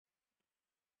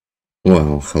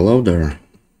Well, hello there,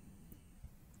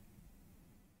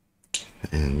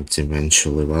 and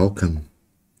eventually welcome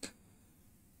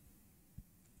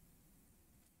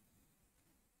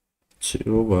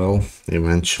to,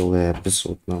 eventually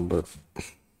episode number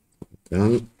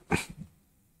 9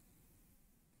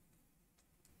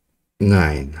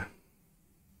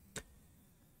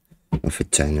 of a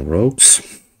Tiny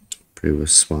Rogues.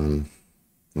 Previous one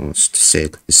was, to say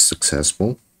it is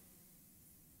successful.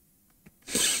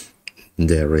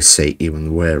 Dare I say,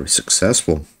 even very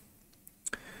successful.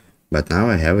 But now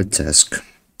I have a task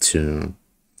to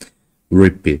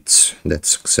repeat that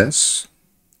success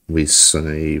with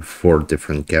 4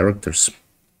 different characters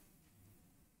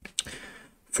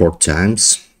 4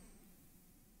 times.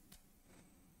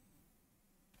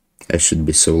 I should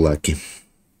be so lucky.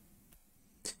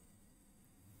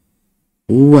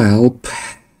 Well,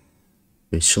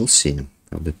 we shall see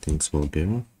how the things will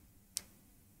go.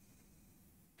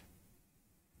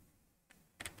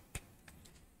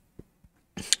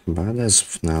 But as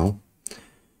of now,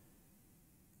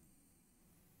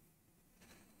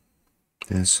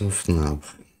 let's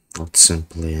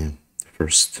simply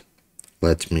first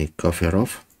let me cough it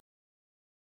off.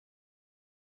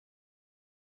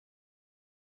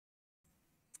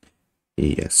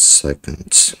 Yes,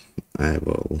 second, I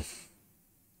will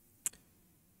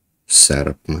set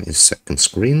up my second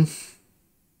screen.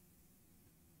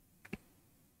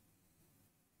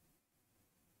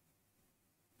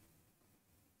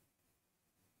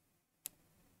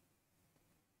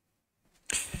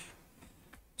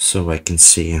 So I can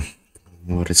see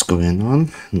what is going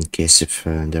on in case if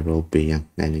there will be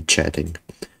any chatting.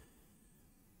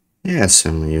 Yes,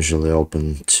 I'm usually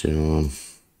open to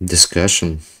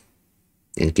discussion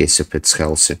in case if it's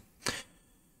healthy.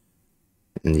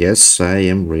 And yes, I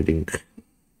am reading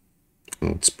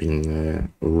what's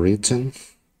been written.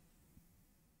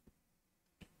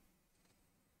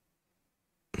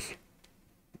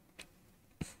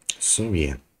 So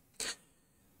yeah,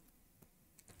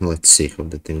 let's see how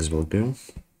the things will go.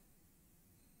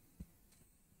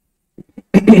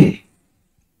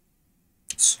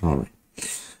 Sorry.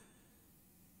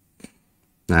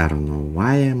 I don't know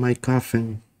why am I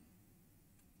coughing.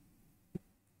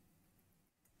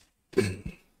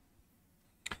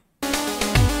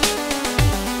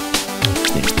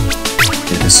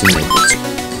 Yes, enabled.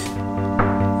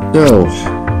 So,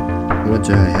 what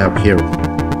do I have here?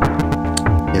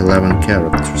 11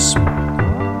 characters.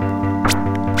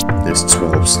 There's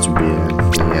 12 to be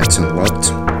yet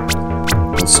unlocked.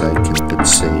 Also, I can put,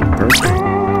 say, perk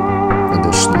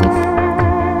additional.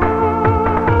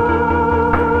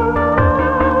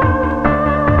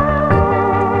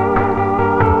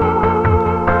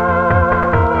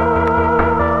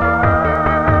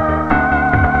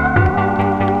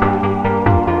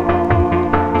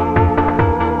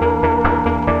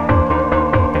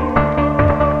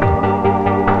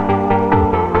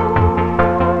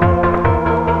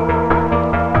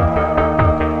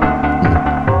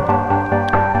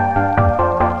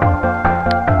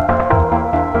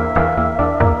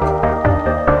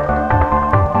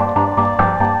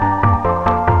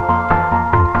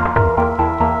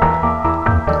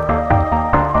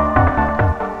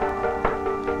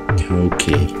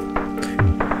 Okay.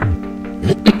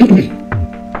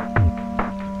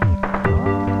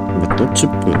 But what to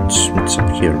put? What's up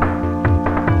here?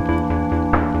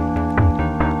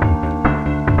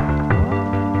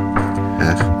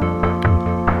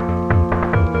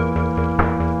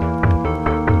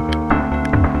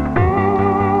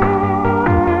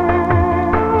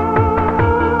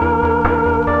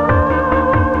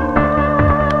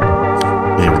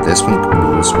 Maybe this one could be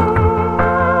useful.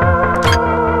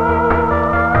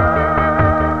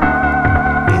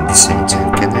 At the same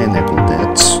time, can I enable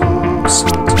that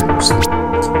simultaneously?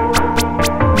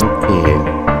 Okay,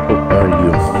 who are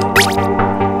you?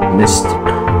 Mystic.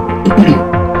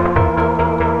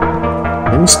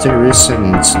 A mysterious and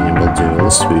nimble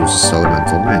duelist who uses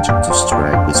elemental magic to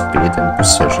strike with speed and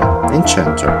precision.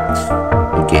 Enchanter.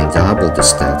 You gain double the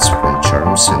stats from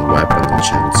charms and weapon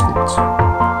enchantments.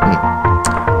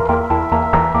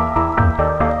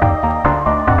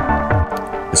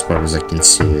 As far as I can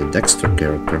see, a Dexter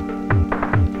character.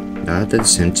 But at the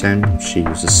same time, she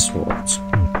uses swords.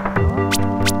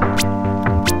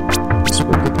 This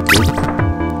will be good.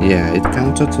 Yeah, it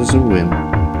counted as a win.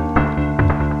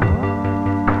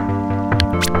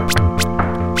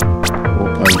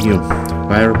 What are you?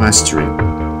 Fire Mastery.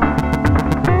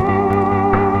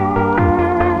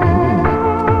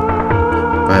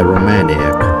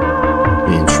 Pyromaniac.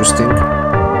 Interesting.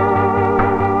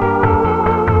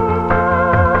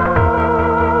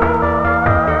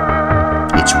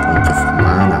 Each point of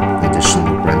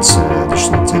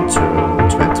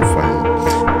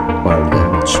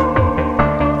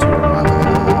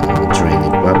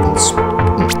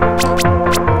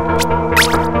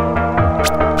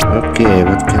Okay,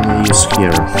 what can I use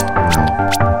here now?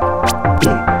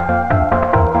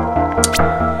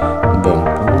 Bone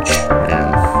punch,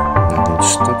 and I'm going to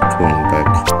stop going back.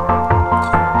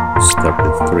 Start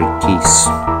with 3 keys.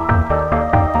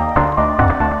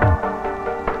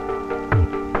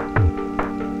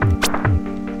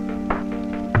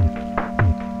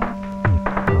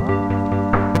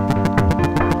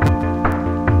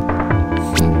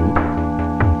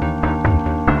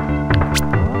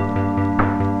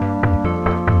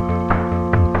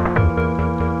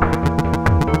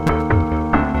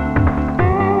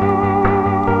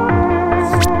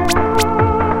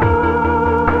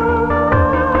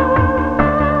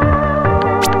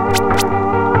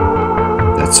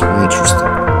 That's very interesting.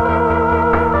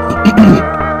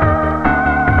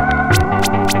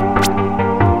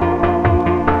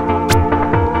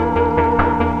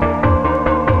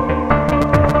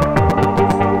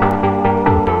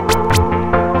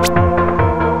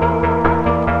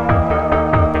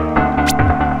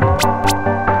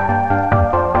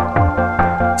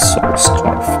 Soul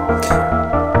scarf.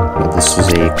 Well, this is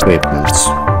the equipment,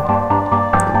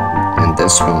 and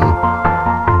this one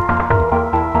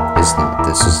is not.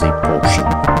 This is the potion.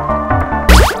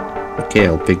 Okay,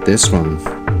 I'll pick this one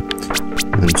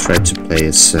and try to play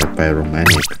as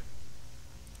pyromanic.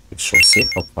 We shall see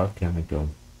how far can I go.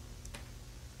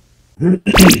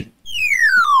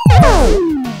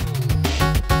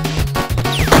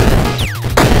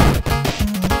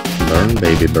 Burn,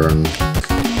 baby, burn.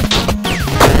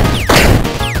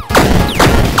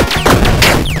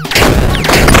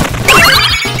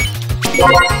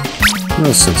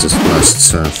 Well, since it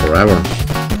lasts forever.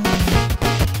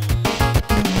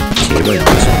 Okay, wait.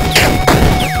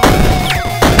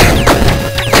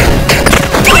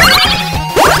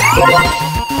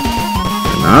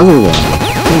 Another one.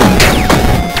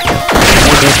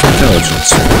 How about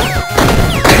intelligence?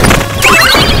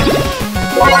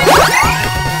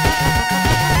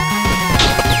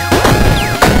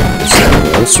 Is that what we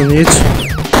also need?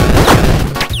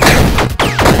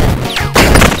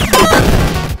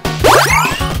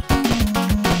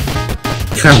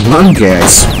 Come on,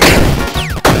 guys!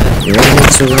 You want me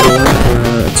to level up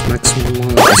its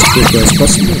maximum as quickly as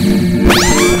possible?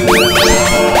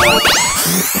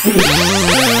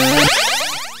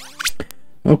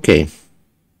 Okay.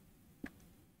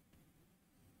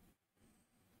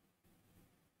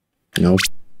 Nope.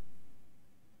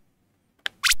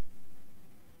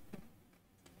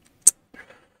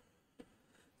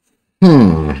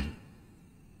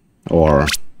 Or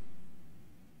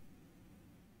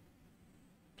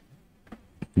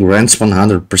grants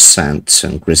 100%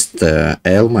 increased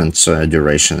ailment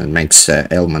duration and makes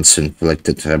ailments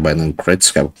inflicted by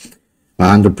non-crits have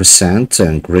 100%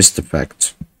 increased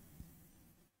effect.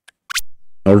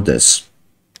 Or this.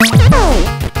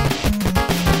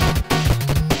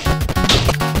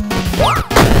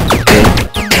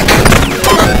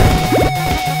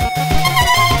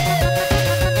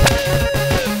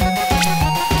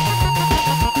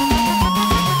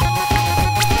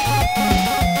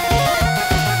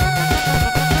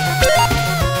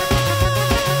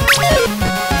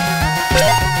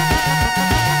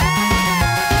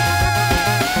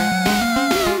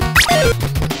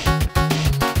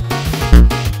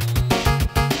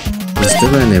 Is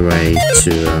there any way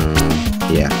to,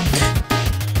 yeah,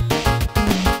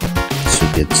 to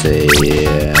get a,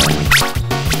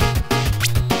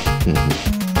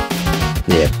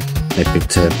 yeah, I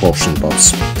picked a potion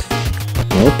boss.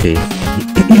 Okay.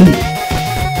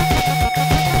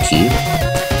 Key.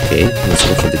 Okay, let's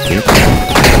go for the key.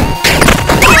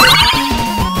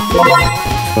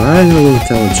 Final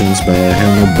intelligence, but I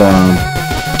have no bomb.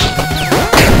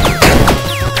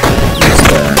 What's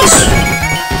that?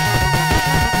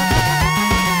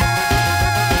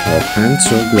 Offhand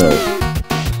or glow?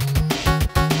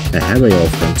 I have a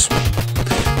offhand.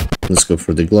 Let's go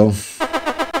for the glow.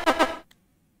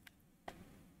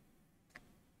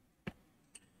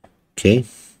 Okay.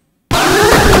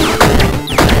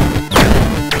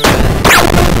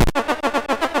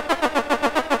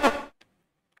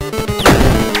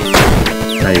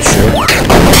 Are you sure?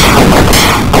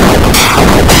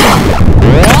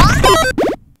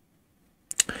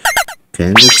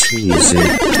 Kinda too easy.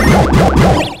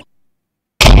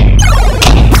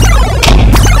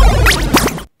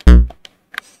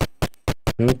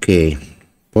 Okay,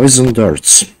 poison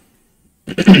darts,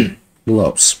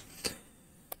 gloves,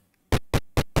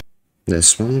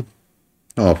 this one,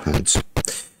 offhands,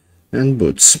 and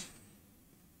boots.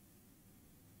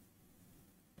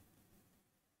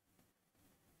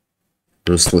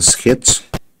 Ruthless hits,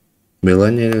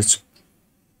 millionaires.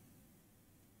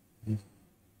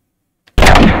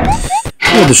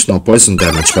 Additional poison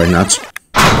damage, why not?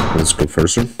 Let's go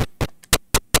further.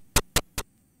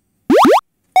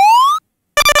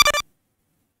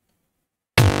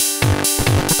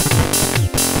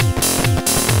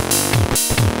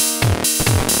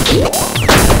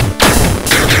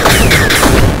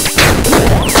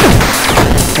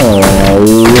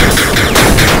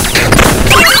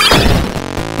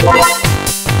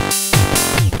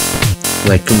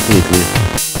 Like completely.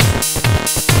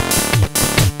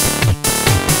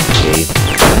 Okay.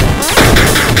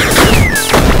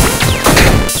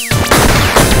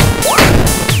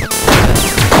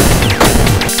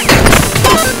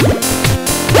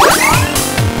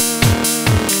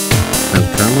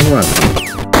 Uncommon weapon.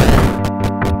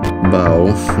 Bow,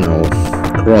 no.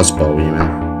 Crossbow even.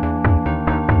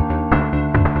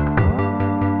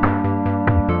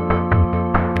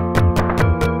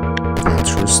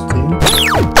 Interesting.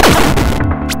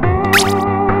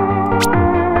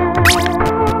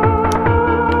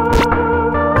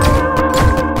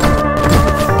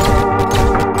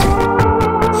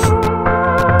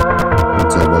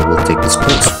 We'll take this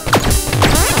place.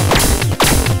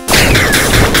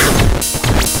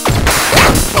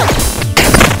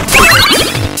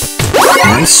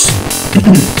 Nice.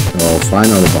 Oh,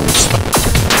 final bounce.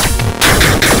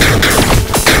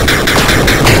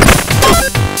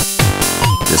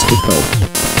 This could help.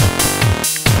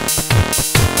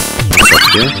 What's up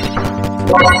here?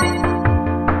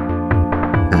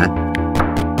 Huh?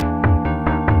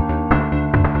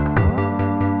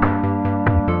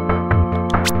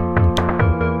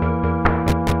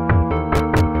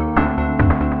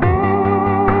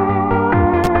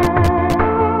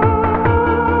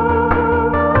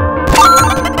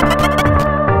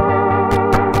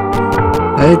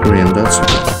 I agree on that.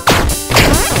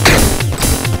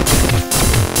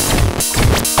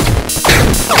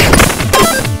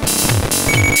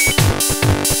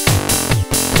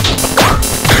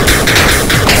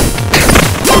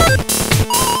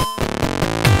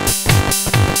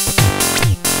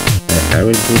 How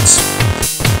it boots.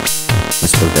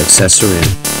 Let's put the accessory in.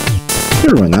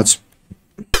 Sure, why not?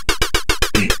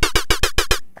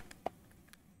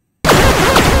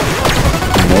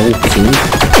 Okay.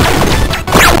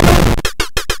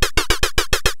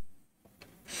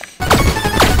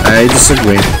 I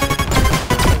disagree.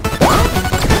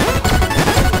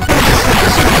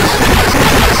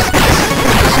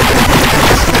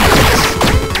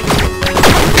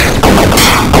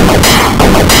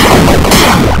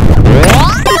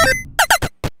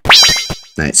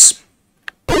 Nice.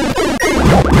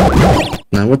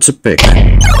 Now what to pick?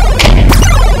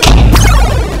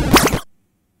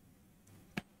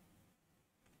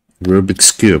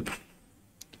 Rubik's Cube.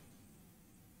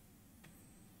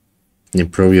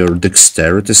 Improve your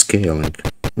dexterity scaling.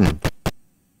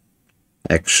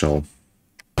 Actual.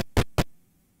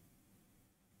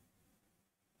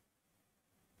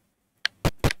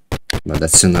 But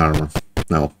that's in armor.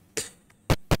 No.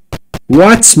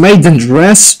 What? Maiden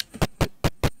dress?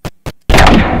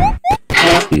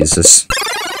 Jesus.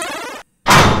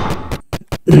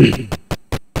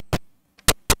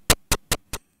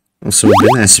 Also, it would be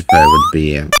nice if I would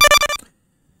be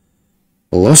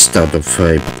lost out of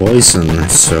poison,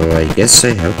 so I guess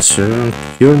I have to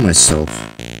cure myself.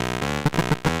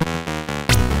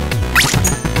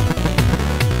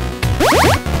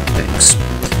 Thanks.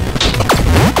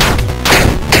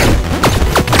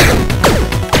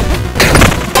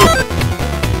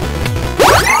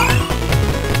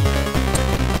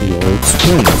 World's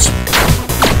points.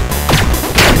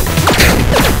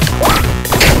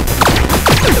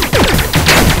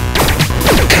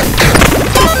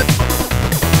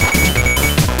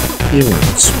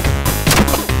 Events.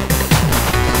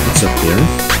 What's up here?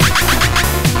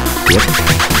 Yep.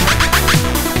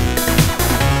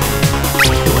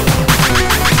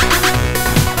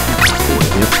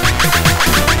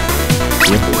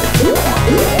 Yep.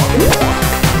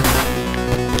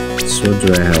 So what do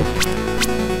I have?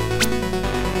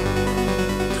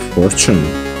 Fortune.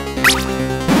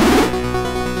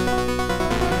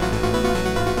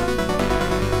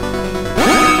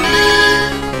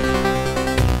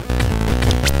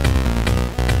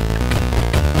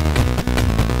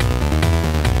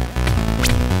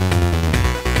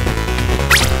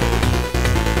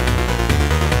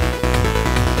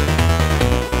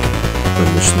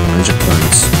 Additional magic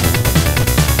points.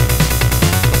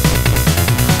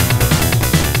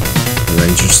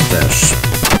 Ranger stash.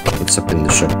 What's up in the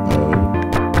shop?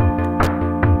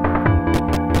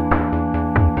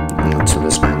 Not to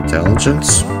lose my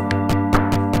intelligence.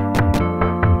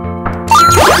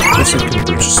 Yes, I can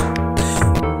purchase.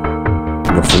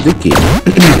 Go for the key.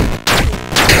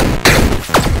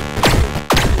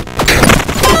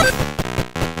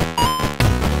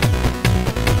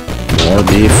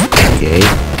 diff, okay.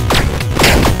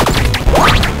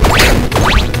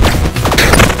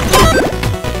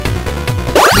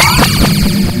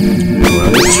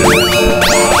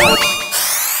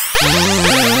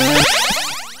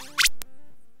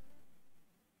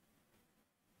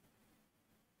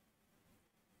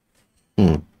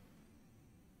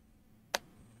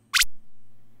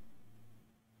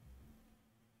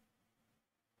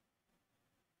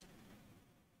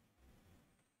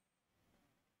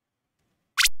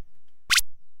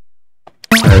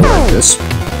 I like this.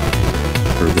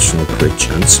 Additional crit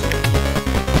chance.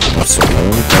 Also low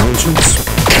intelligence.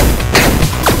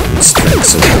 And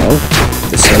strength as well.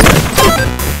 This I like.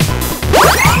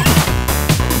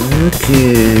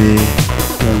 Okay.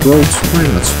 More gold, why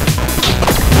not?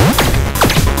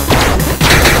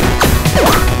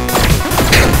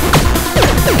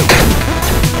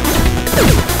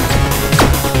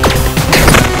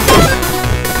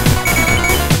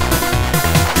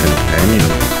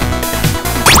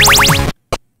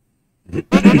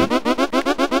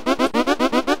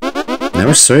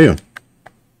 Never saw you.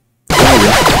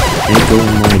 Ain't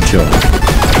doing my job.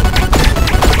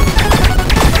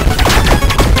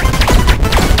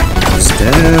 Is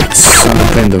that some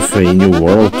kind of a new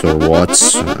world or what?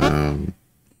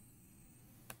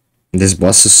 These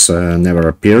bosses never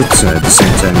appeared. At the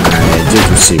same time, I did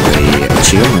receive a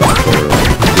achievement for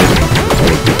beating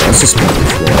all of the bosses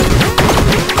before.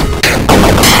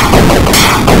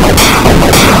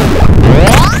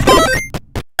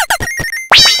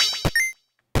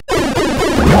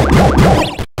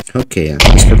 Okay,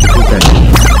 let's put the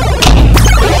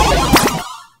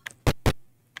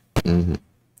companion.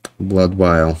 Blood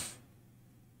vial.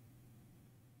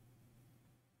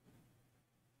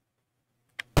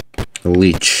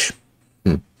 Leech.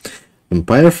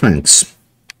 Vampire fangs.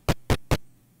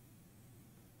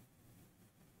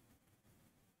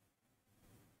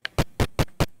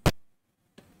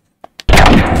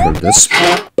 For this.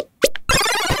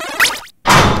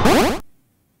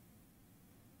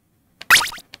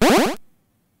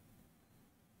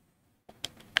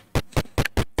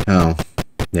 Oh,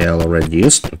 they are already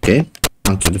used. Okay,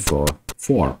 onto the floor.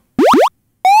 4.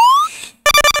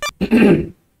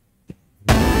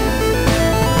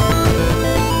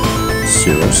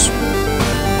 Zeros.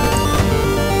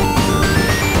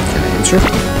 Can I enter?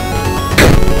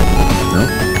 No.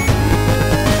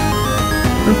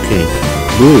 Okay,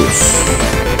 blues.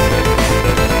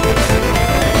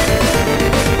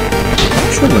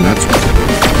 Sure, why not?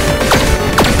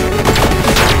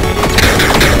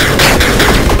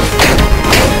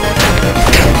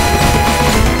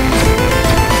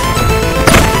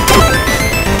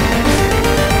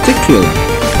 Kill.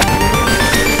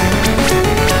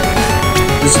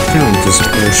 Does it count as a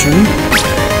potion?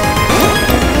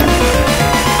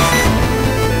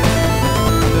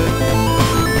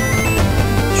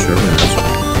 Sure not.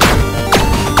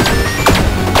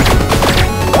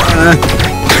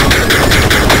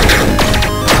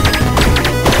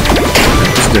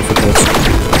 That's difficult.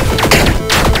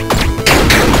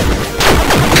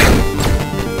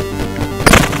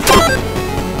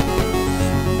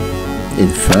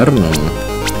 Inferno.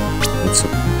 What's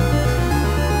up?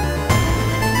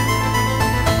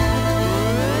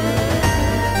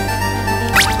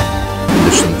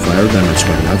 Additional fire damage,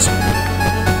 why not?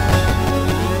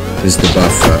 Is the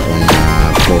buff on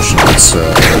potions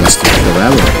lasting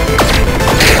forever?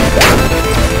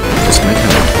 This might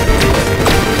help.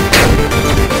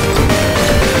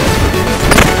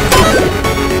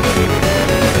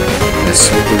 Let's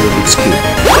solve the Rubik's Cube.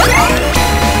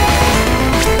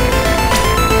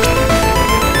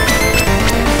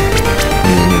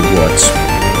 What?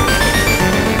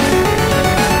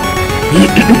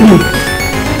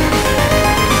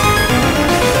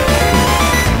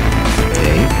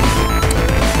 Okay.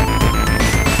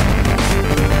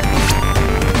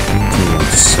 Do you want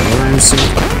to sell anything?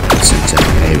 Since I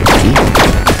have a key.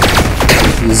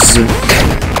 Is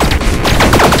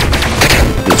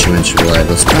which eventually I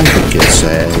will spend because I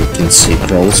can see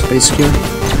crawl space here.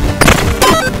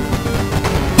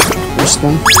 First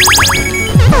one.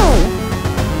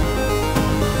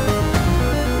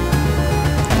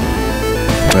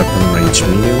 Weapon range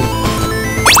medium.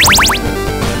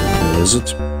 What is it?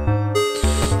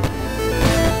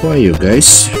 Who are you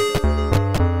guys?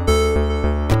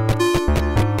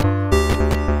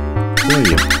 Who are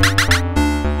you?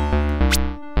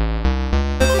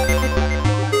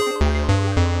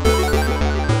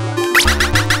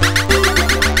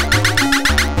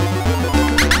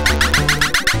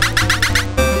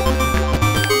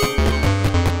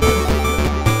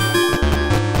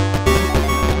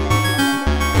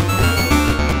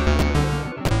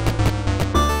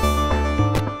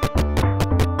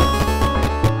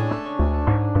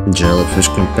 Fish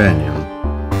companion.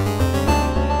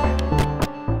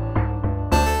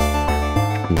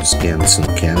 Scans and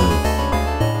cannon.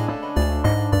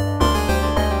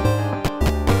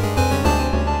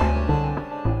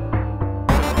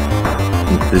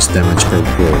 Increase damage per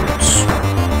goals.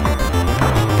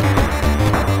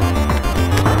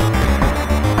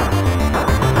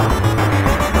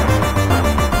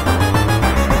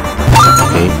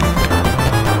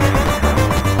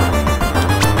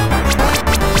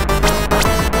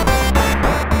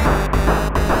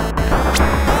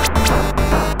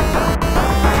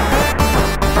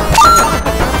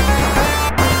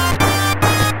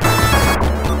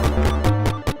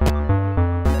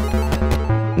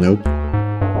 Nope.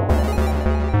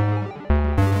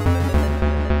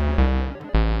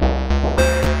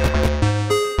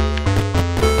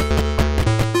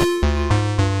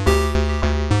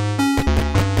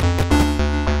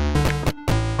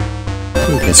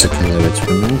 I guess I can leave it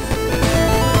for now.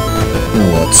 Now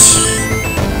what?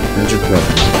 Magic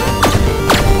weapon.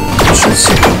 I should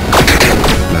see.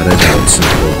 But I doubt it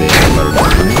will be ever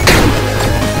done.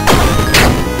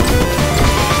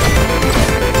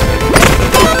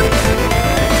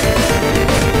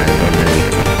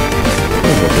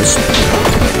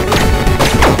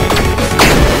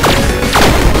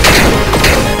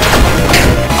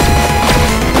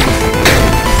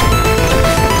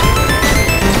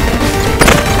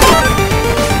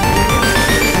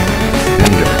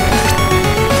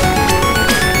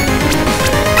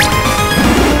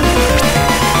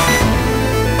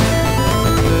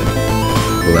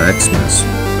 Blacksmith.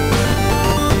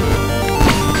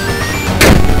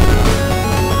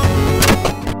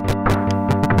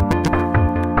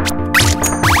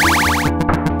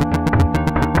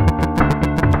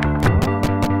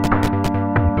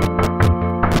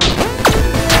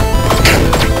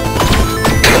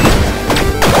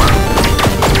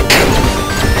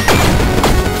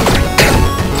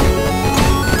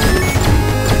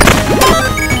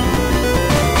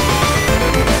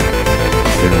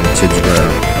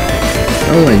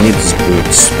 All I need is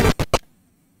boots.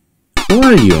 Who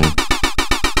are you?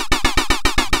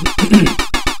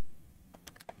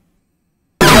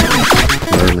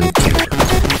 Merlin King.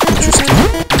 Interesting.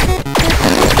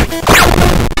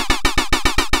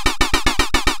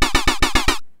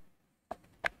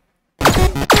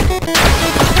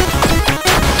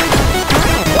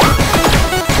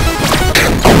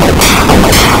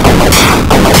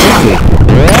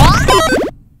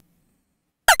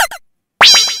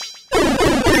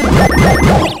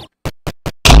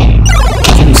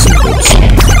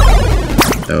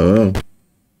 Oh.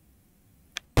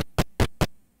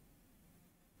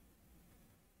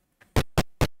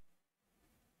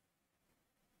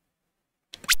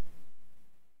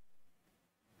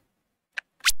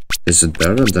 Is it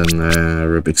better than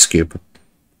Rubik's Cube?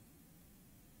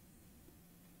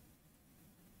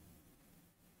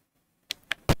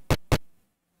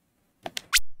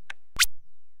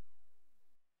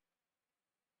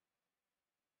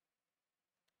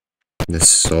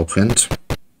 This is opened.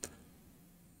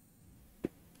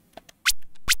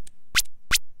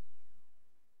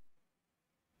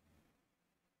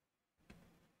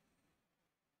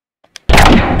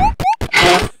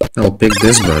 I'll pick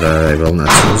this, but I will not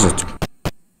use it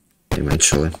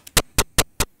eventually.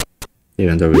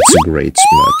 Even though it's a great,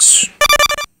 but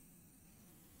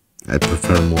I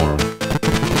prefer more to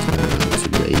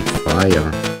the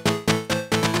fire.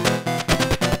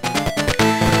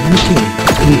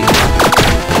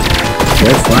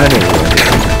 They're fighting already.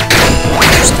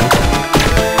 Interesting.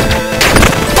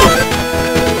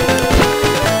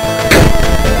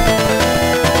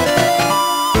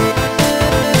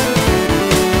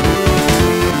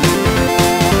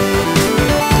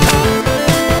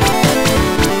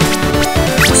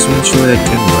 Essentially, I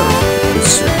can wear this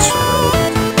set, so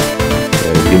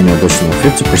it'll give me additional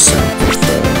 50% of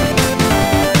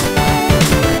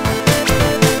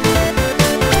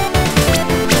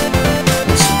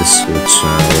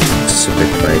looks a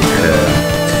bit like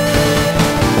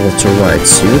Walter White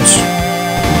suit.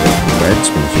 Right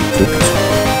when he cooked.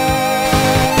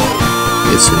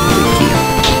 It's in the key.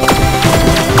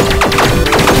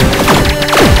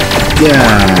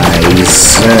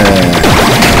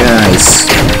 Guys,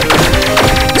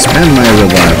 spend my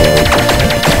revival.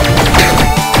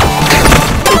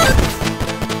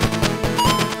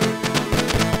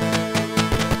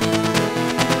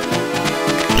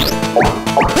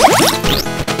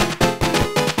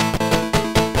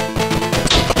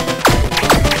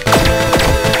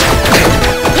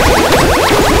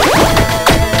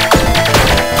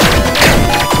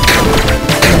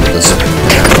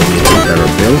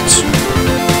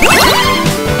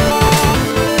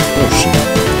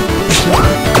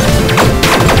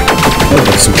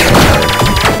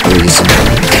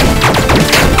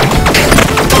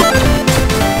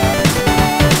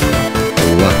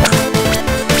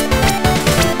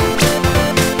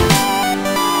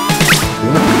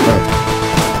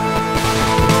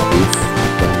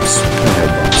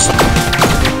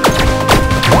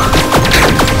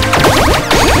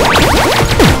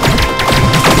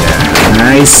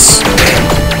 Nice.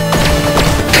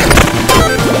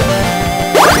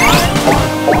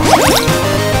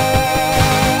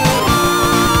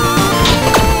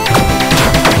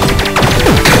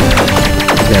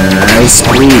 Guys,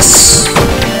 please.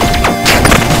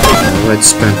 Let's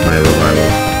spend my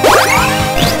revival.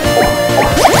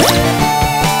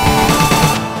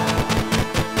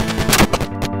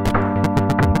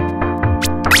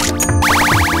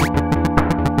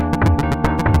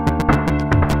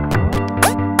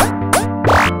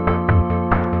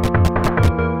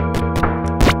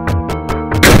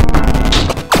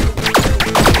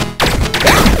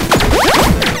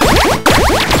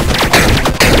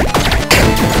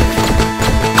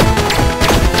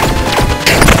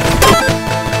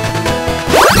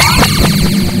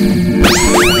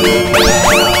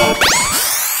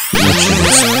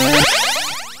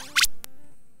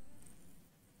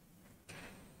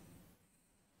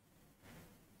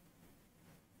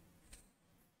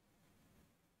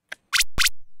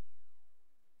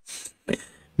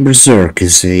 Berserk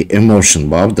is a emotion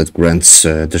buff that grants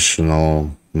additional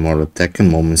more attack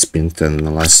and movement speed in the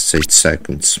last 8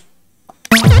 seconds.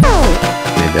 Maybe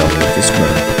I'll make this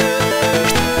better.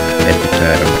 Epic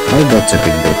item. How about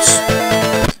epic boots?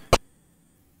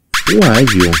 Who are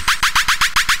you?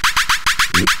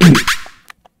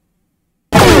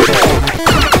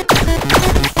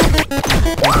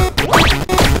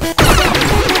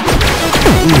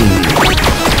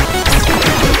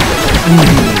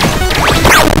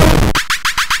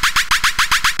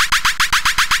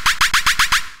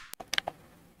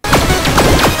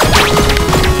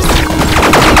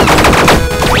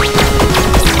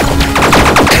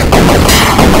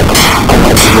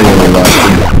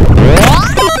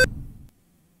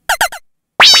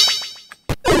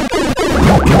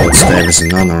 As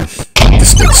an honor,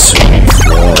 this gets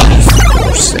 4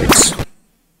 or 6.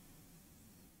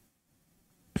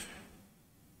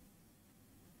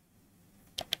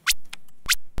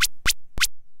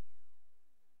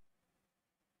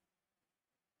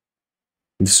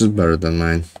 This is better than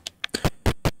mine.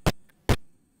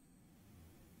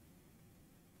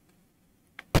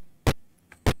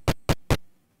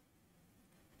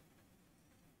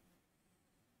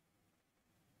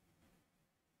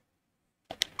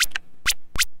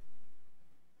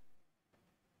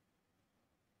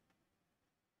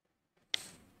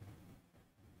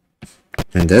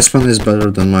 And this one is better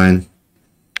than mine.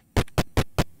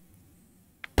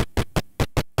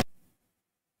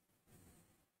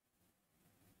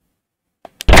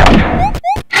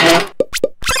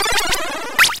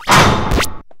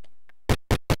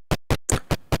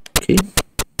 Okay.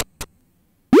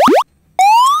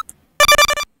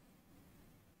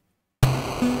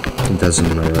 It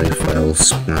doesn't matter if I'll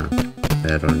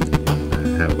add on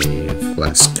the heavy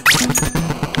flask.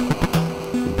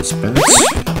 Dispense.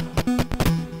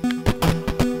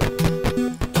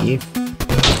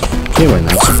 Okay, why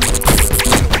not?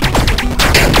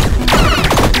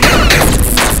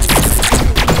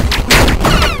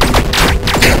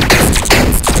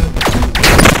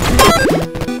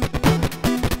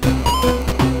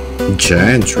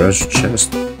 Giant treasure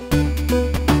chest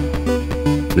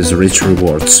with rich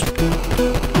rewards.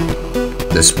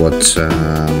 That's what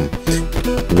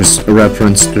was a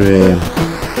reference to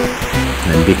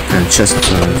a big chest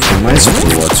from my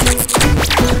rewards.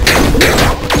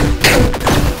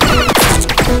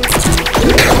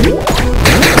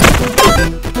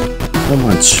 How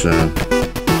much?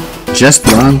 Just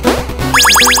one?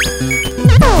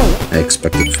 I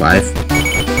expected 5.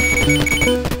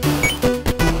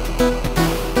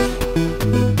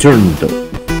 Durando.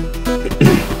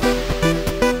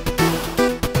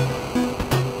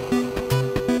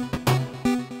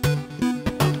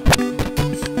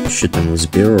 Shooting with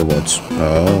beer or what?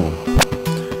 Oh.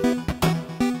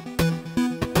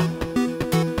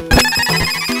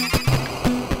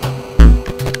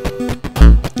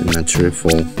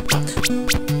 Full.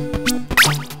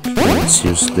 Let's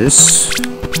use this.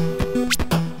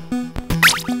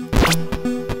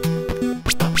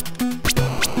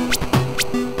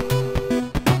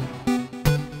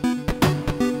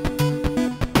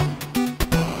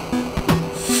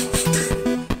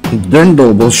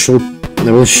 Durandal will shoot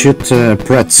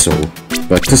pretzel,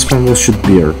 but this one will shoot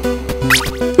beer.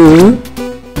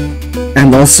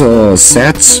 And also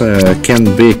sets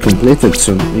can be completed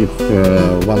if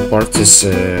one part is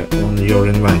on your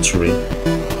inventory.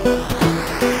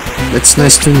 That's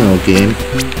nice to know, game.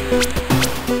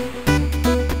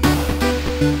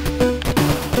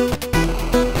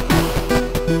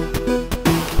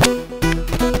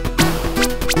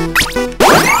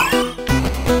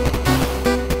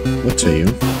 What are you?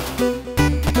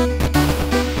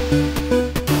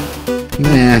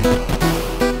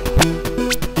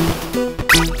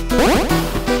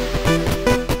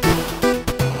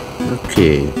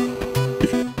 Okay.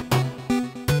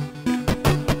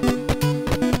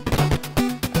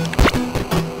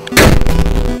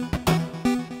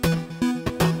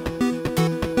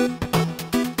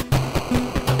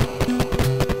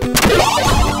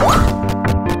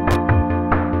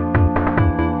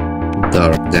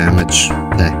 Dark damage.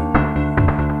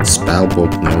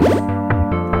 Spellbook, no.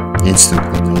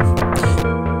 Instantly, no.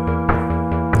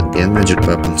 Again, magic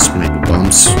weapons, maybe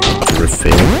bombs to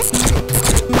refill.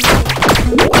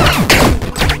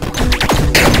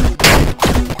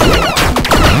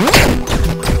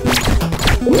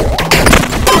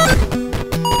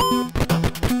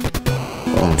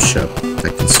 Bomb shop. I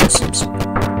can see something.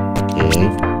 Okay.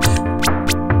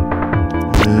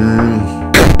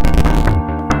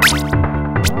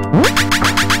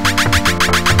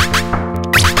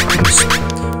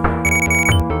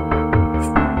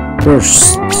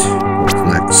 First, what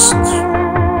next?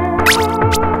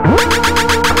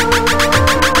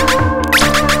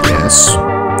 Yes.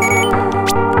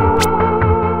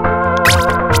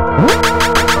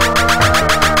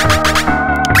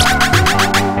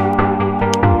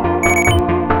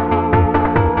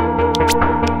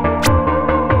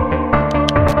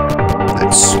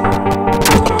 Nice.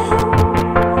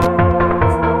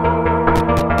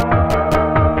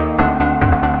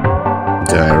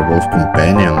 Direwolf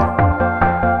companion.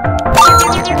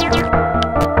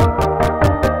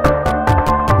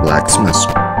 Blacksmith.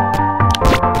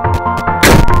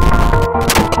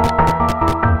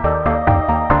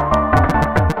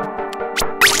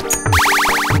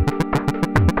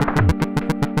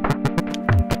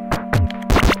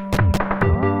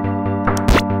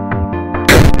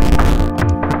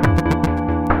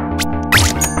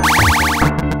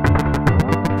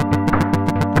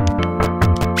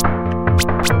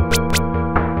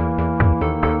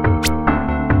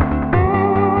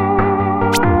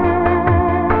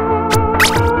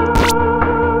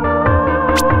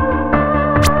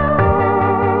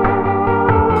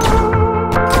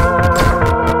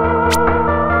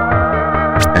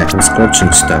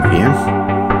 Scorching stuff here.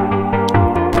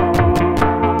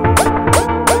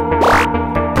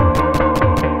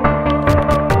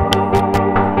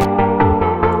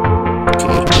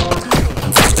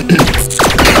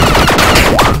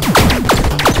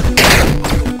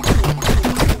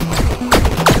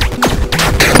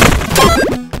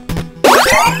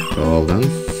 All done.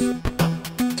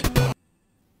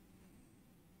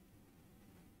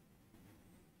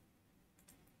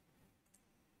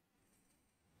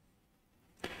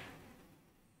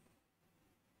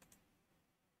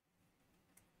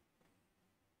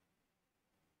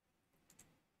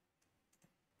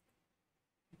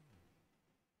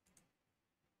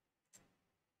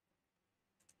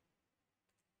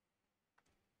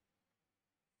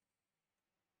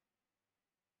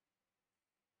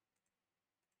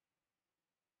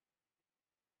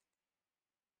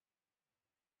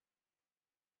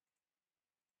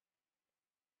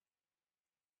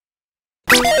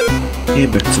 Okay,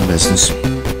 back to business.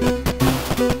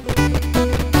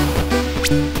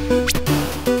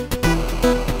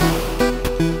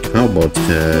 How about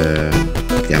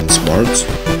Gam's boards?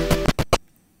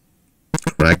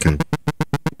 Kraken.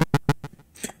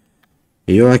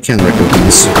 You I can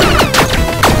recognize.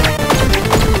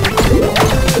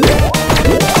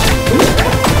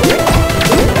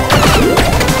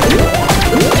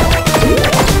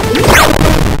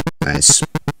 Nice.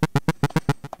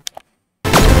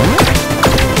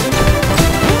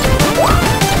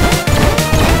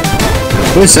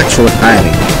 Who is actually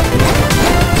hiding?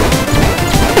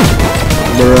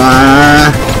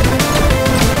 Bruh.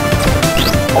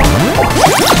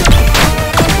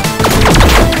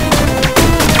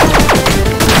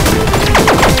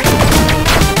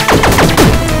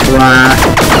 Bruh.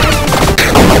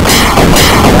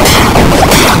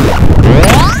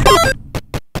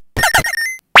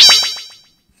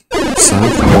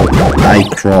 Somehow I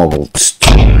crawled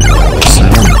to level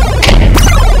 7.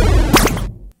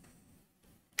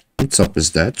 What's up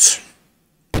is that?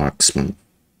 Marksman.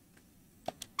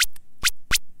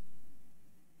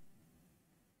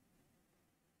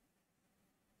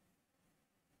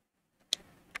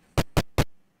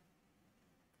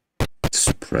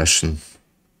 Suppression.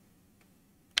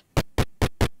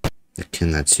 I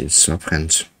cannot use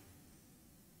offhand.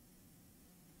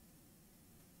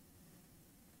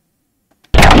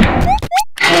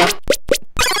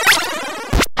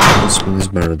 This one is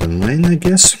better than mine, I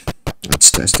guess.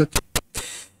 Let's test it.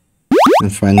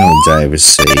 And final dive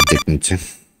is a dignity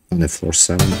on a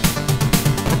 4-7.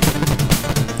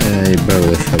 I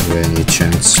barely have any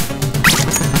chance.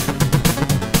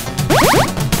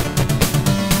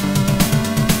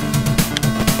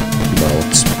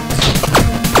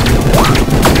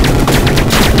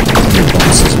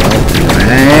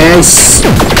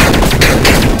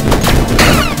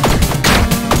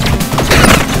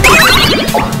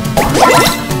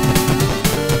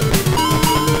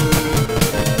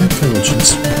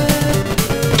 Intelligence.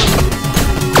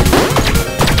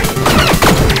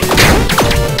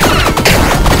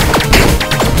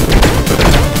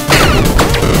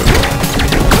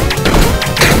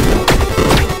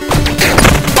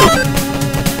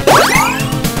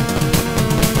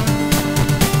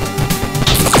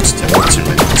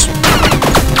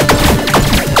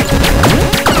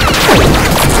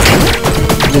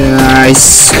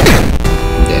 Nice.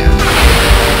 Damn.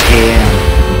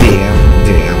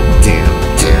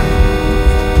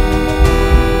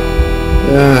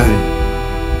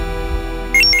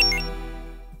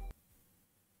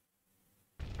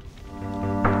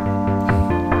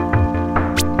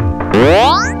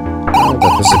 Oh,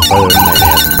 that was a player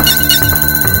maniac.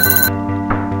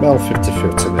 Well,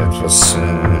 50-50. That was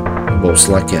both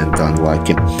lucky and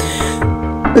unlucky.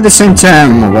 At the same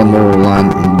time, one more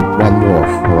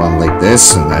run like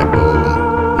this, and I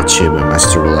will achieve a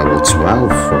mastery level 12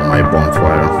 for my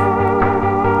bonfire.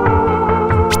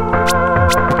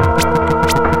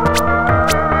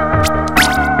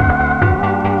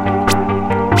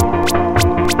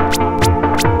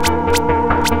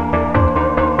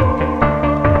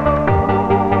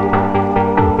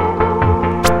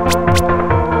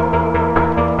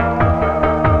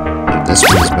 This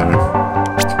one is better.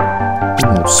 Who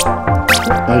knows?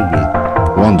 What are you?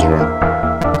 Wanderer.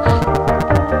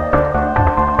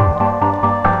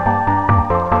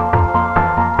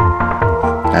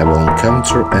 I will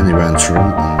encounter an event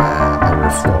room on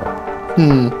every floor.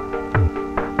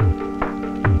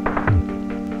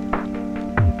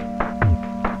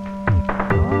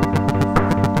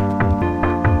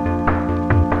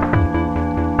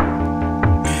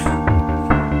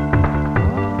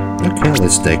 Okay,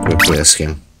 let's take quickly ask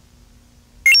him.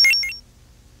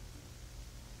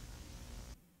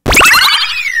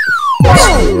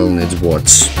 We will need what?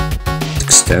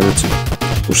 Dexterity,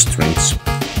 push strength,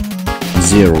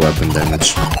 0 weapon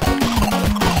damage,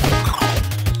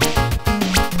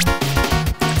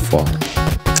 4.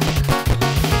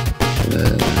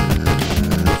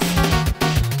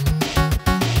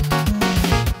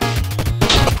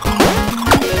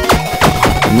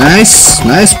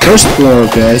 Nice first floor,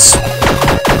 guys.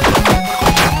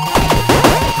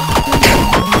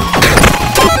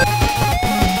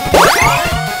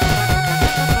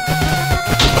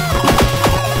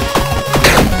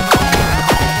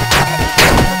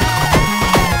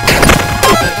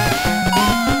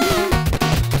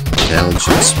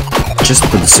 Intelligence, just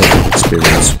for the sake of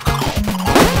experience.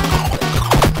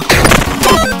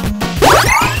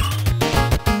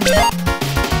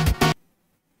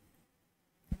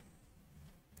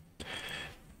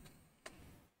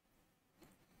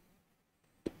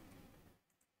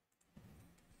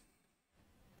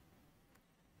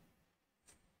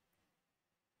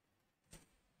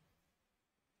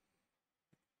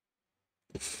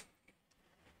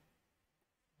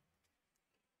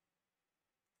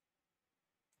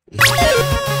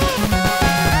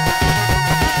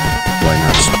 Why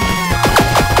not?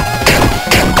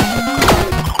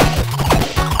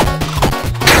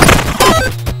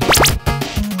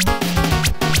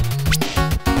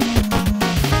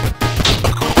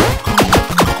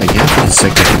 Again for the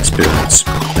sake of experience.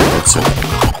 That's it.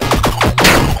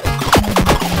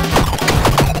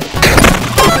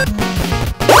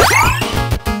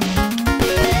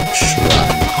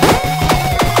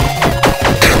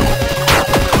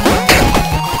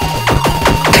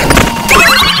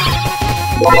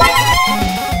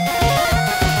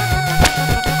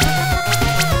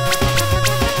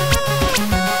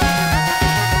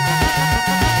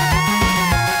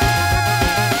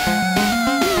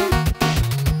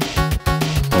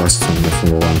 Lost on the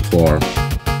one floor.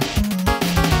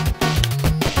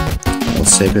 I'll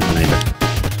save it maybe.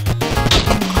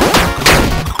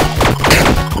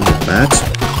 Not bad.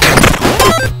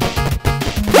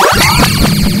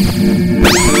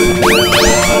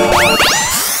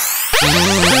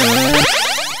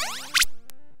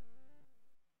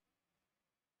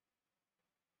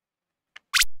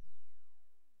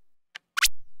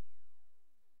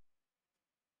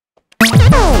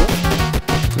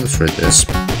 Let's read this.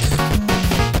 I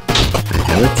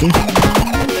have a key.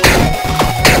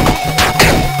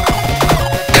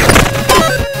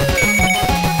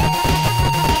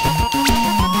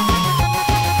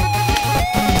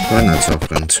 Why not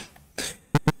opened?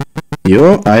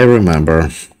 You, I remember.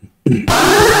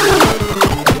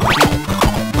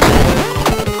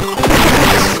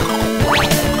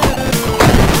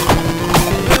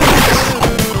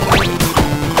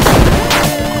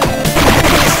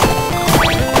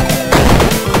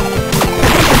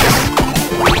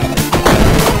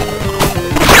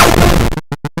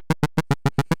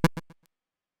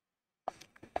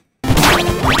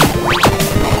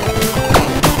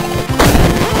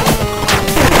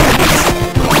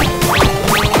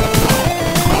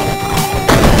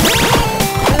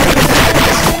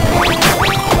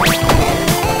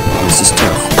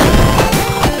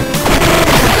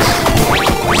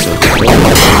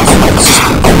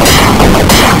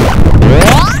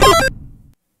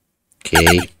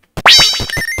 Okay.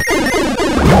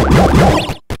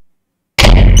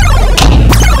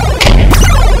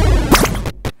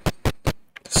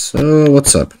 So,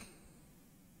 what's up?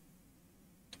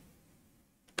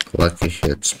 Lucky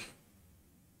hits.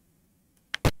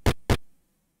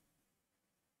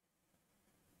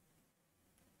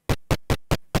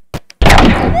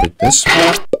 I'll pick this.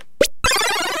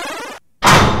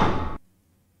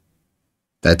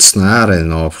 That's not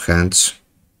an offhand.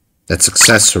 That's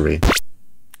accessory.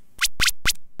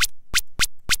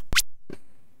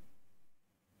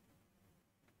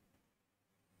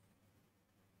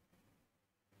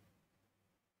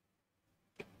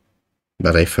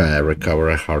 But if I recover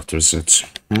a heart reset.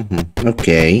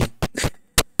 Okay.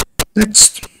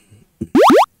 Next.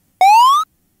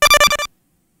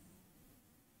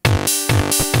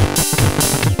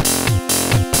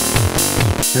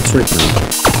 That's right now.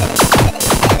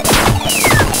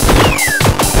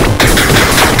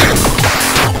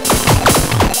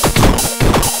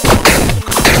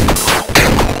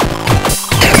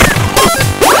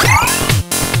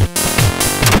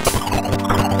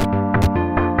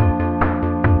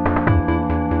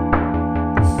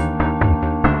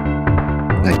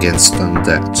 Against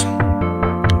undead.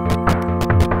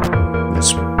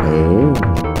 This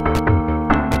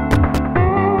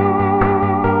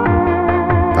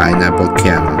pineapple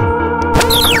cannon.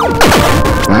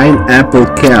 Pineapple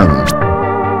cannon.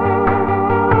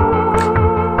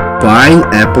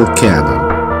 Pineapple cannon.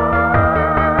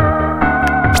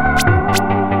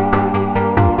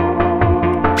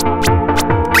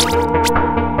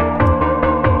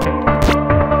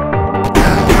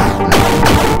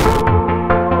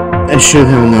 I should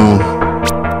have known.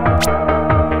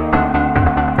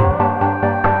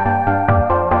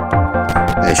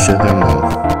 I should have known.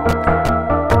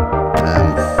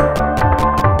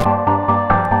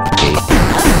 Okay.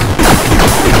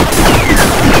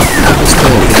 I'm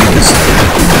still getting this.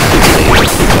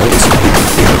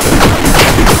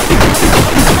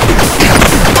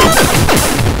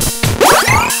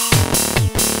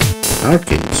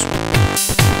 Arcades.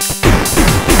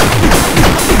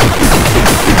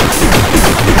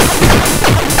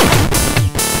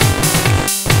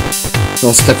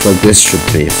 Well, stuff like this should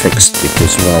be fixed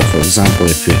because, well, for example,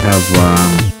 if you have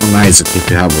on Isaac, if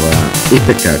you have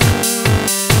Ipecac,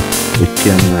 you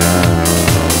can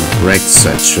break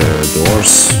such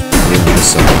doors even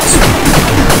without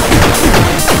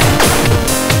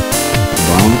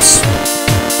bombs.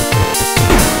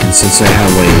 And since I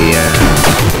have a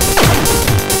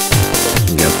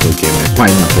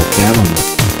pineapple cannon,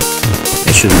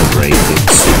 I should have break it.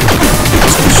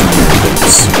 Especially if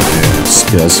it's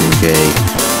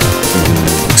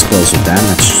explosive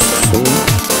damage. So,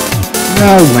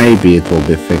 well, maybe it will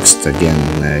be fixed again.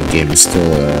 Game is still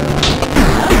not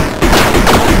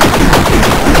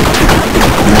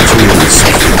released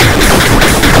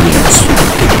yet.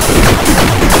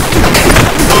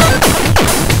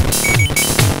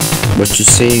 What you're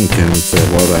seeing and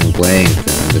what I'm playing,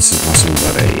 this is nothing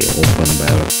but a open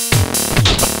battle.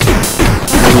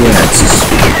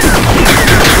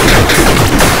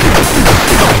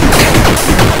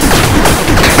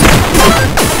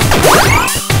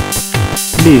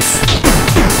 Beef.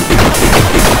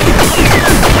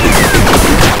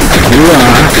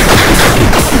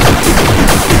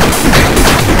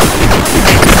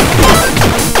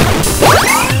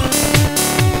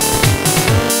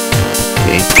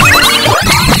 Okay.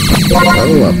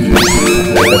 Follow up.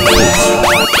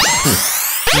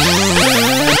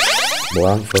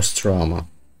 One for trauma.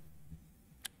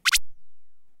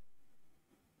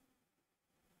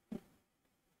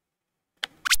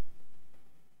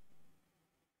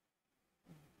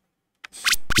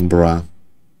 Bruh.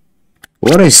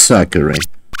 What a suckery.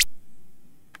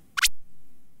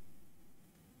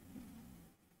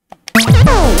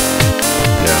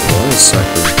 Yeah, what a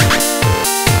suckery.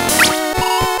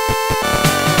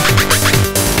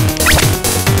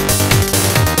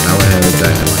 Now I have a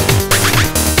dynamite.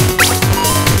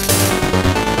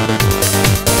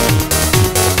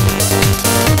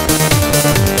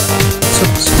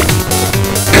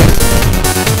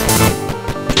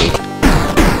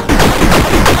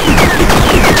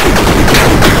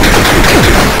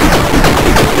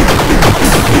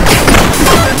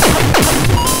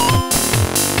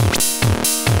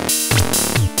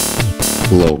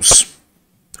 Close.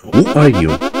 Who are you?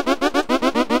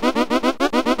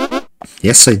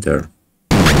 Yes, I dare.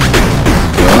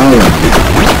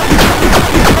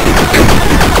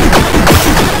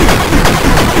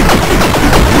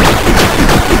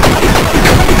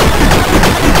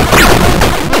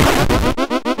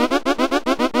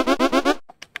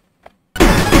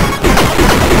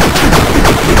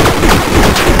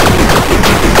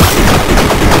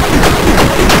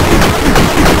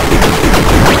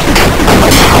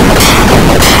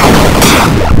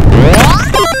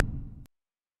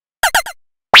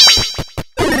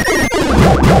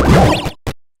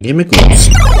 Give me clues.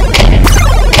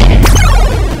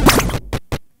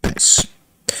 Nice.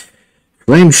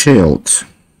 Flame shield.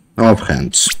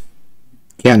 Offhand.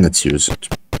 Cannot use it.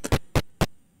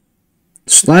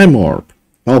 Slime orb.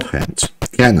 Offhand.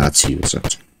 Cannot use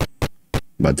it.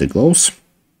 But the gloves?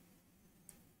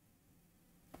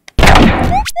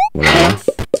 Whatever.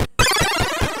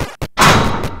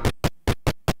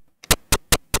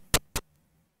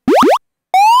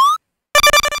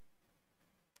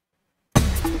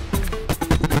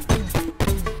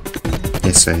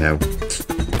 Yes, I have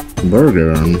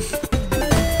burger on.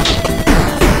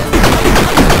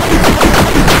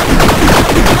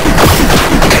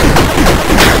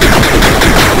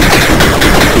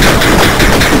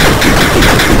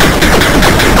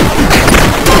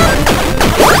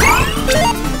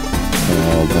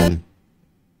 Well done.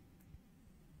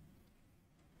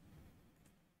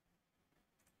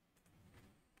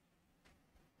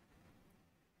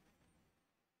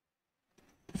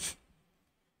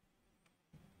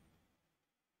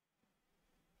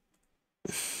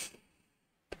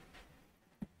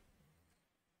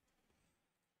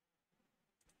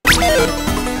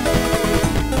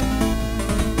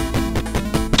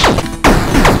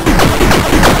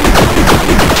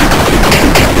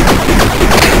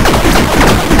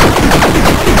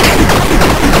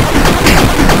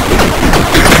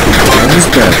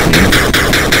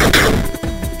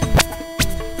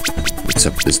 What's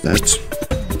up with that?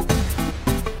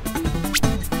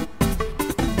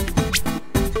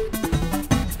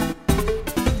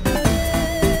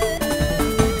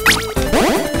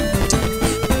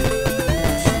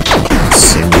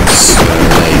 Seems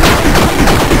lame.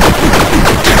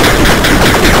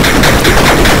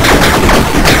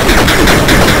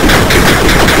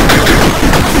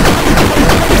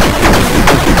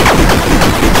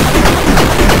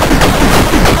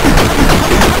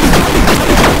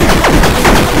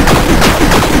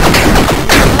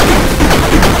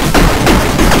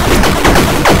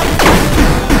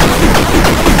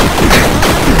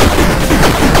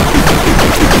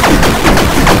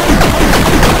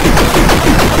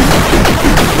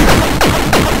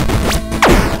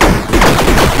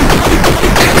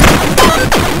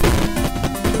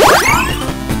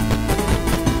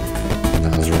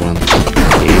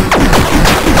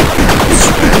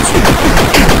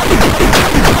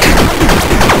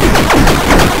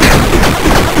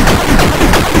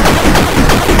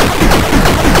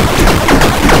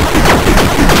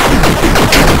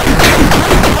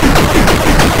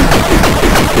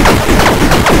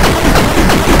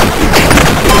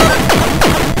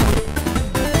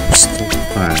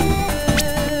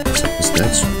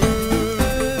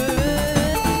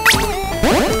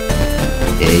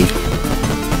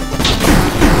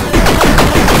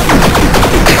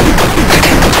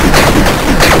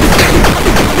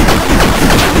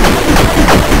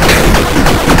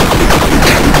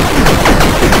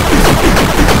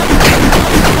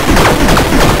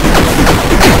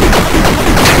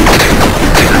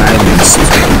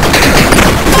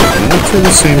 At the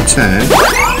same time,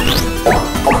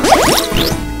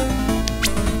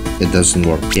 it doesn't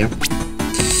work, yeah.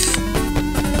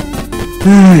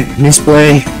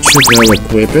 Misplay, should well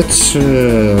equip it,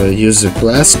 use the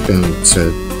flask and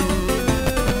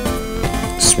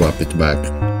swap it back.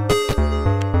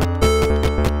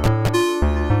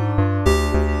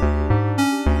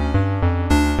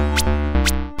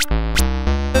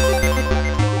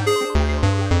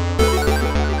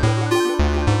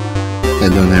 I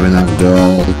don't have enough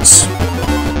gold.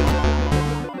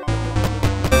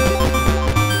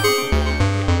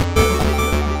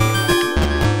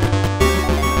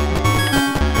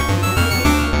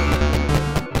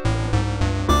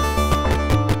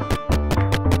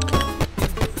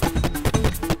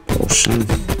 Potion.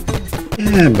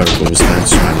 Yeah, burgers,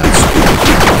 that's why not.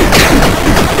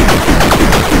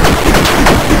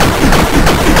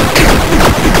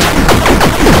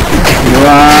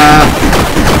 Wow.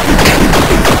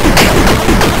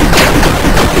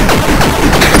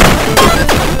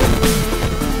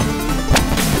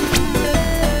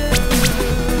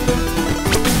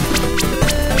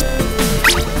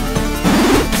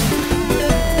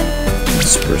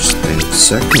 First 10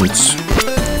 seconds.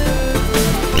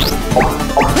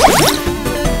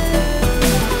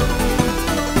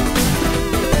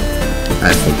 I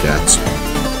forgot.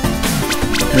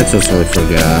 I totally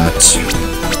forgot.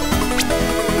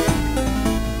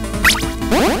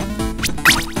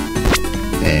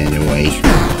 Anyway.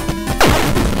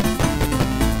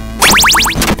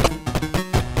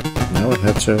 Now I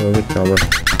have to recover.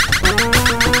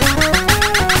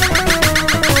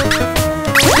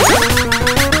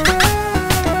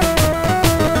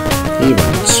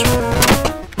 Events.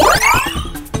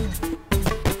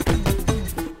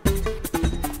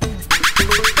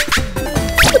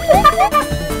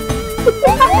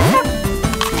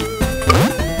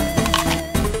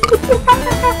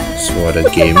 what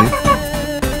it gave me.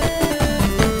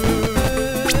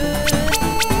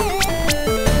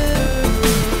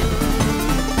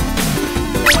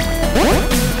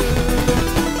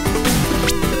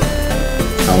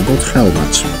 How about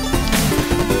helmets?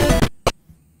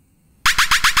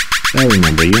 I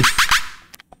remember you.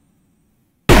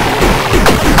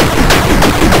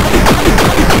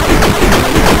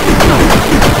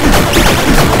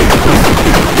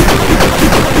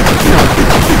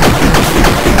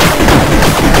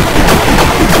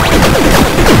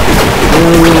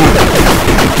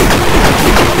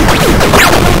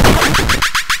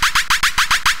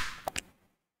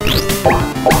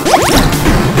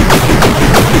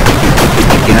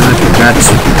 Again, I forgot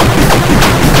to.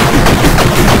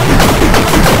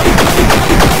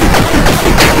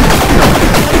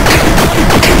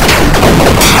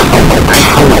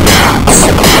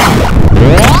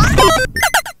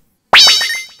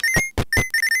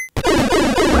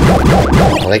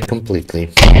 Like completely.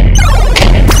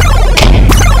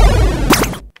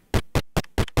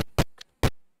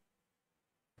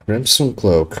 Crimson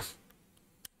Cloak.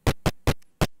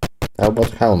 How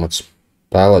about helmets?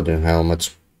 Paladin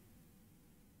helmets.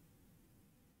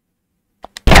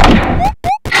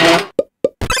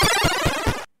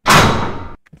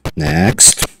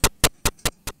 Next.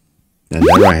 And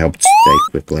there I helped stay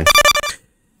quickly.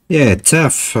 Yeah,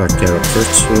 tough character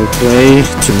to play,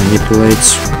 to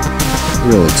manipulate.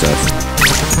 Really tough.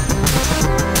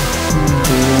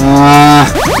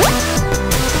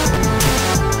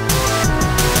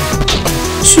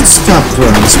 Should stop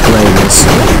playing this.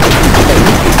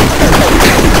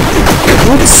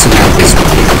 What's this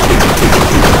one?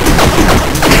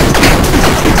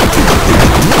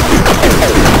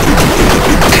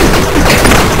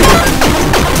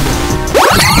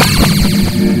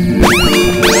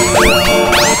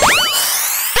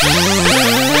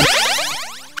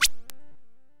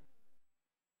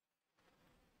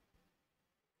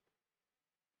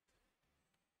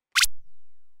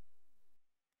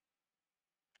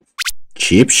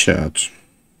 Cheap Shot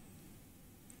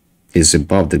is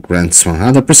above the grants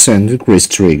 100%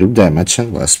 increased trigger damage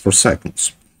and lasts for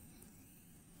seconds.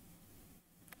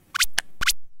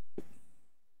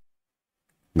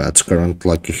 But current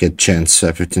lucky hit chance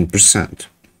 15%.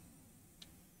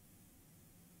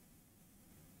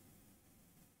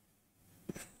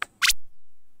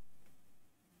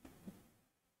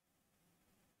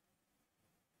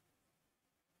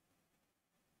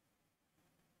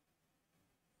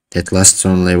 It lasts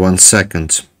only 1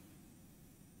 second.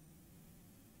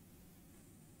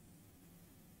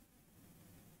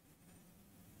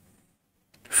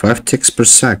 Five ticks per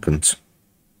second.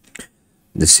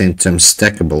 The same time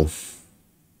stackable.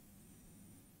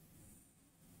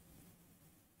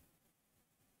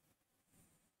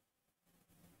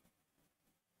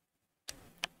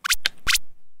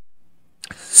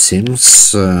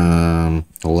 Seems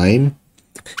lame.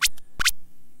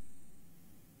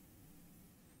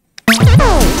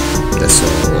 Guess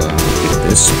I'll pick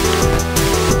this.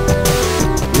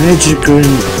 Magic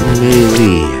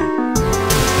melee.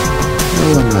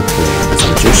 Well, I'm not playing as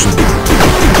magician.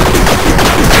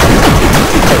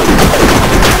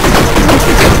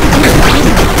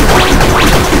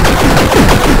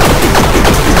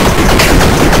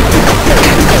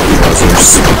 Buzzers.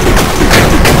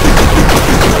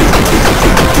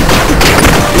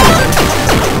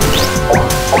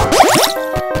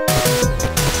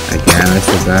 Again, I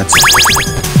forgot.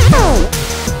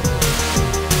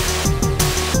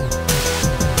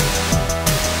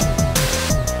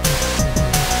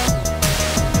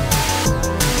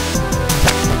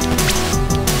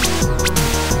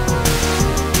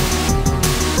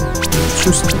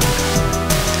 Interesting.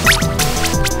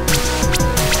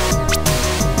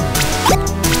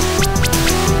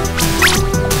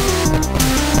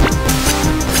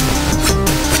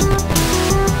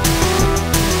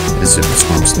 As if it's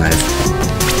mom's knife.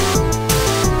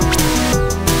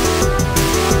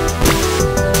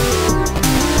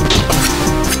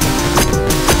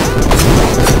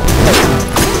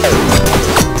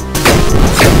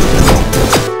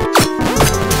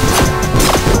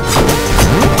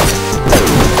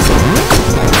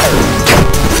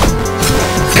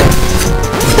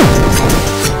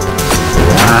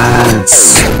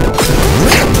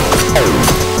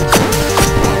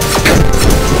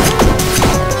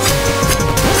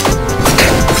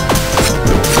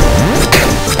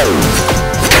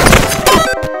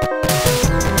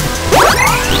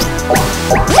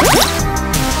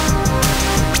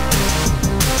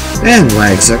 And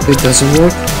why exactly it doesn't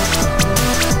work?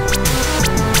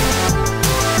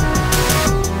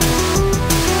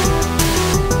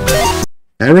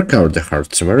 I recovered the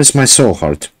heart. Where is my soul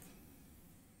heart?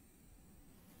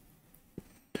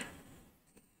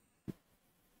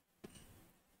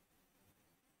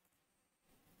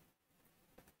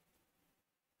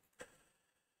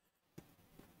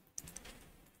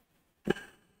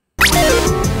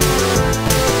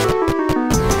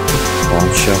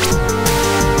 One shot.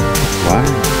 Why?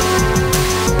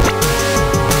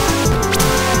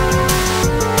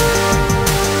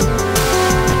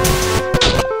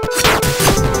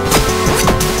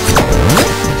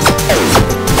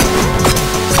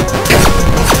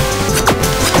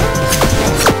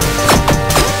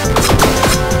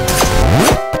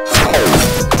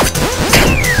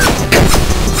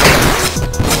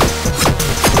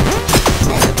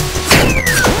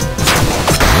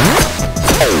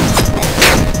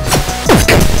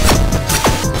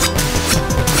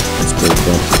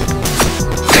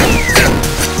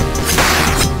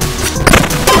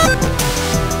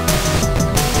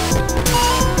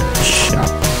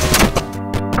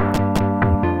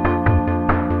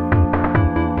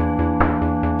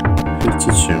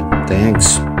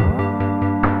 Thanks.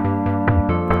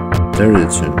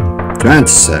 32,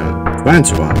 27,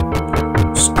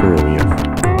 21. Screw you.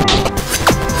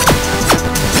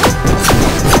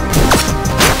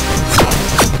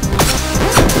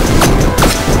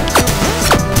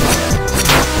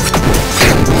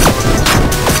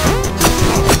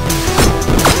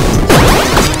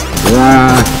 I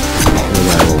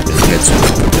will be hit.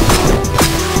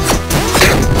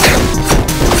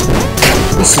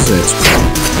 This is it.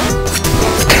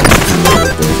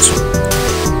 Another bullet.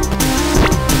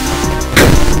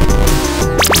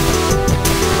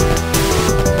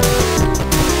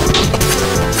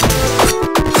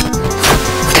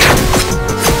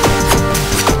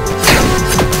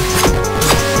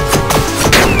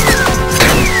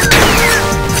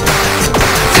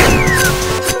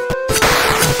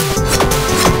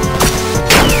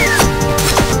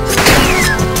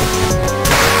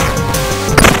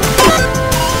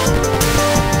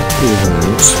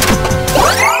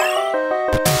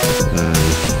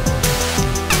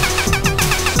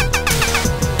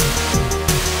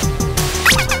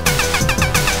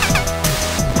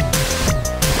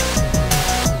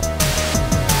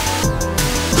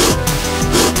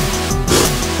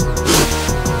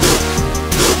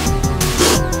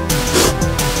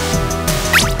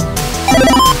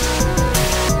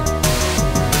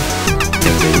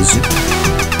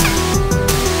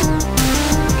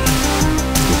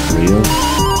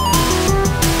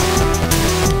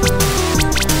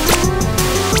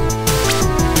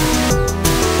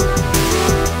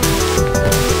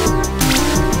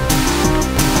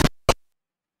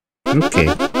 Okay,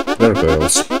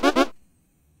 gargoyles.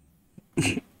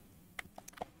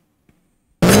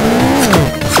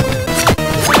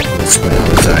 That's when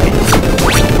I'll die.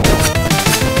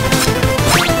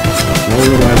 No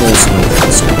revivals, no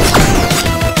risk.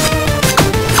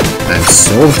 I'm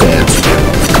so dead.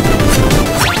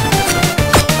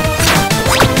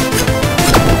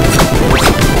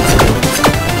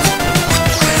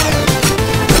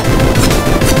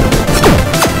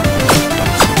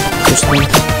 Just one.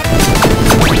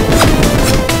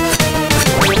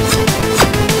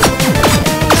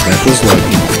 That was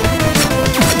lucky.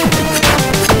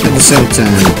 At the same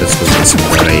time, this was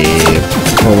basically a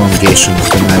prolongation of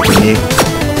the agony.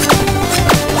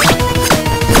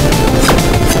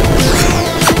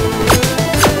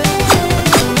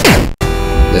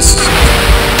 This is it.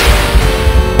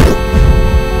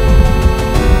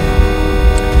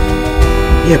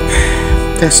 Yep,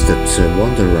 tested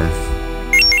Wanderer.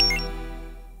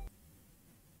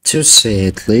 To say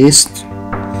at least.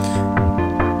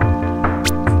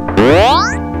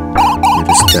 It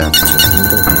is tough to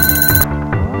handle.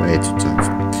 Way too tough.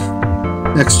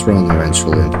 Next run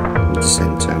eventually. At the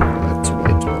same time, I'll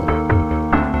activate well.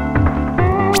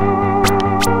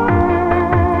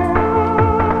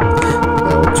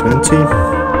 Level 20.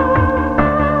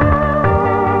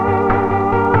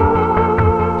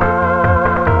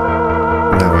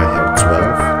 Now I have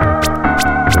 12.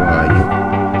 Who are you?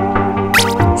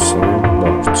 Sorry,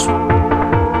 locked.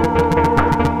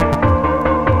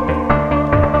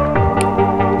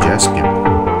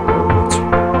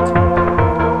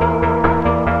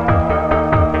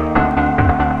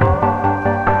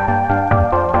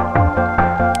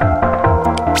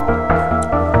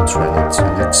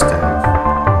 Next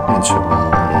time, inshallah,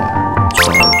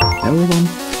 try everyone.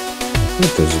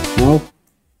 What does it know?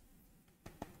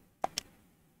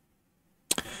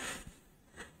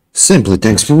 Simply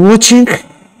thanks for watching.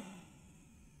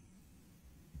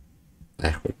 I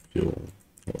hope you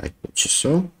like what you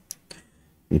saw.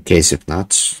 In case if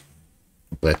not,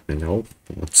 let me know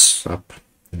what's up,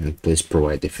 and please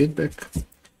provide the feedback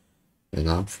and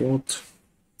upvote.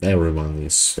 Everyone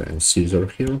is a user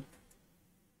here,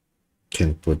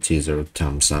 can put either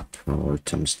thumbs up or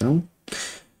thumbs down.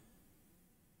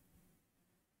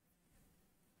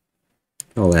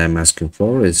 All I'm asking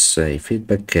for is a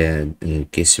feedback, in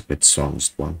case if it's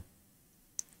honest one.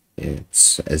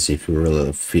 It's as if it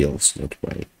really feels that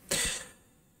way.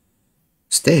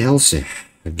 Stay healthy,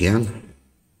 again,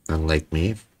 unlike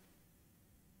me.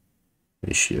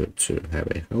 Wish you to have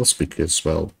a health, because,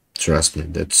 well, trust me,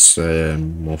 that's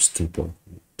most important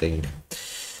thing.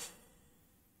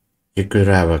 You could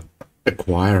have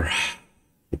acquire,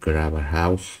 you could have a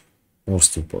house,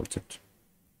 most important.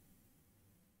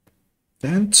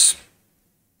 And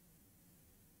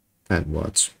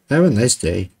what? Have a nice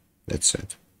day. That's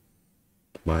it.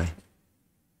 Bye.